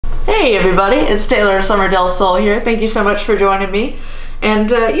Hey everybody, it's Taylor Summer Del Sol here. Thank you so much for joining me. And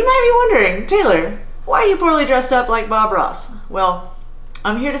you might be wondering, Taylor, why are you poorly dressed up like Bob Ross? Well,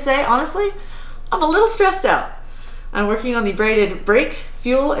 I'm here to say, honestly, I'm a little stressed out. I'm working on the braided brake,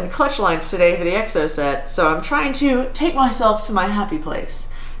 fuel, and clutch lines today for the EXO set, so I'm trying to take myself to my happy place.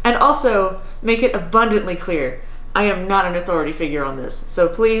 And also, make it abundantly clear, I am not an authority figure on this. So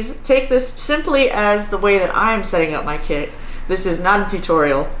please take this simply as the way that I'm setting up my kit. This is not a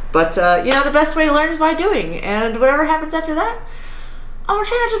tutorial, but you know, the best way to learn is by doing, and whatever happens after that, I'm gonna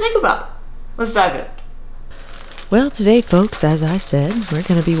try not to think about. Let's dive in. Well, today, folks, as I said, we're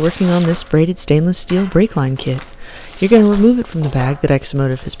going to be working on this braided stainless steel brake line kit. You're going to remove it from the bag that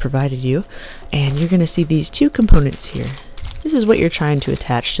Exomotive has provided you, and you're going to see these two components here. This is what you're trying to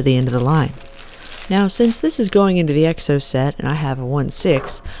attach to the end of the line. Now, since this is going into the EXO set and I have a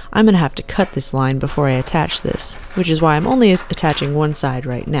 1/6, I'm going to have to cut this line before I attach this, which is why I'm only attaching one side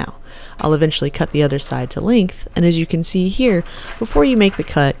right now. I'll eventually cut the other side to length, and as you can see here, before you make the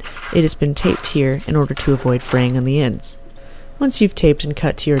cut, it has been taped here in order to avoid fraying on the ends. Once you've taped and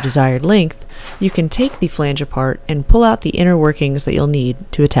cut to your desired length, you can take the flange apart and pull out the inner workings that you'll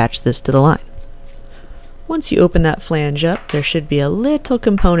need to attach this to the line. Once you open that flange up, there should be a little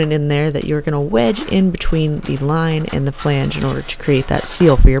component in there that you're going to wedge in between the line and the flange in order to create that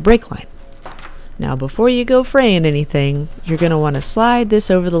seal for your brake line. Now, before you go fraying anything, you're going to want to slide this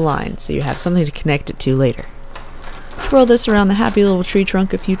over the line so you have something to connect it to later. Twirl this around the happy little tree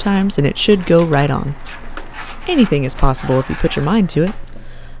trunk a few times and it should go right on. Anything is possible if you put your mind to it.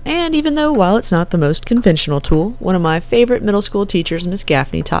 And even though, while it's not the most conventional tool, one of my favorite middle school teachers, Miss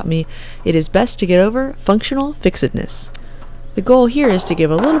Gaffney, taught me it is best to get over functional fixedness. The goal here is to give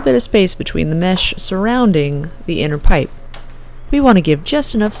a little bit of space between the mesh surrounding the inner pipe. We want to give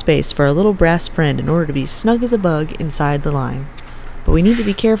just enough space for our little brass friend in order to be snug as a bug inside the line. But we need to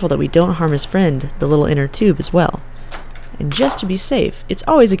be careful that we don't harm his friend, the little inner tube, as well. And just to be safe, it's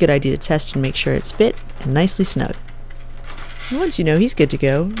always a good idea to test and make sure it's fit and nicely snug. And once you know he's good to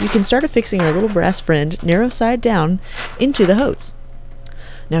go, you can start affixing our little brass friend narrow side down into the hose.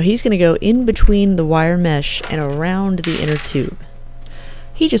 Now he's going to go in between the wire mesh and around the inner tube.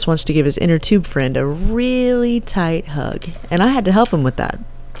 He just wants to give his inner tube friend a really tight hug, and I had to help him with that.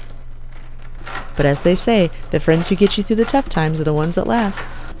 But as they say, the friends who get you through the tough times are the ones that last.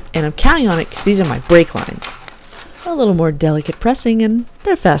 And I'm counting on it because these are my brake lines. A little more delicate pressing and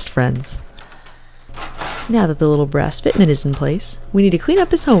they're fast friends. Now that the little brass fitment is in place, we need to clean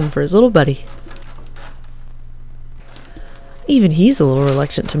up his home for his little buddy. Even he's a little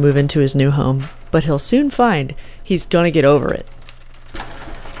reluctant to move into his new home, but he'll soon find he's gonna get over it.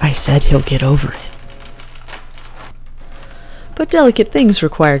 I said he'll get over it. But delicate things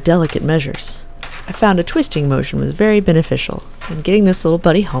require delicate measures. I found a twisting motion was very beneficial in getting this little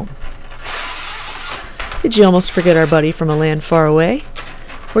buddy home. Did you almost forget our buddy from a land far away?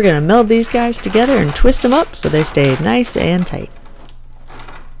 We're going to meld these guys together and twist them up so they stay nice and tight.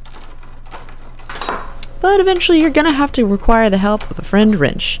 But eventually you're going to have to require the help of a friend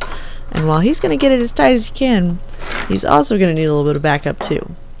wrench. And while he's going to get it as tight as he can, he's also going to need a little bit of backup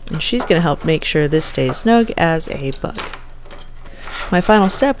too. And she's going to help make sure this stays snug as a bug. My final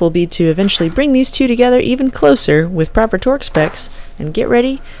step will be to eventually bring these two together even closer with proper torque specs. And get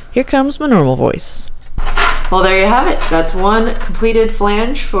ready, here comes my normal voice. Well, there you have it. That's one completed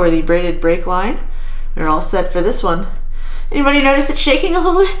flange for the braided brake line. We're all set for this one. Anybody notice it shaking a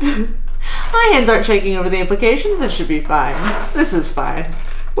little bit? My hands aren't shaking over the implications. It should be fine. This is fine.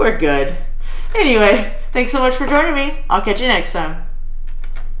 We're good. Anyway, thanks so much for joining me. I'll catch you next time.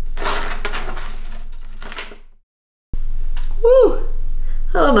 Woo!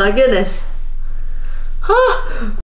 Oh my goodness. Huh?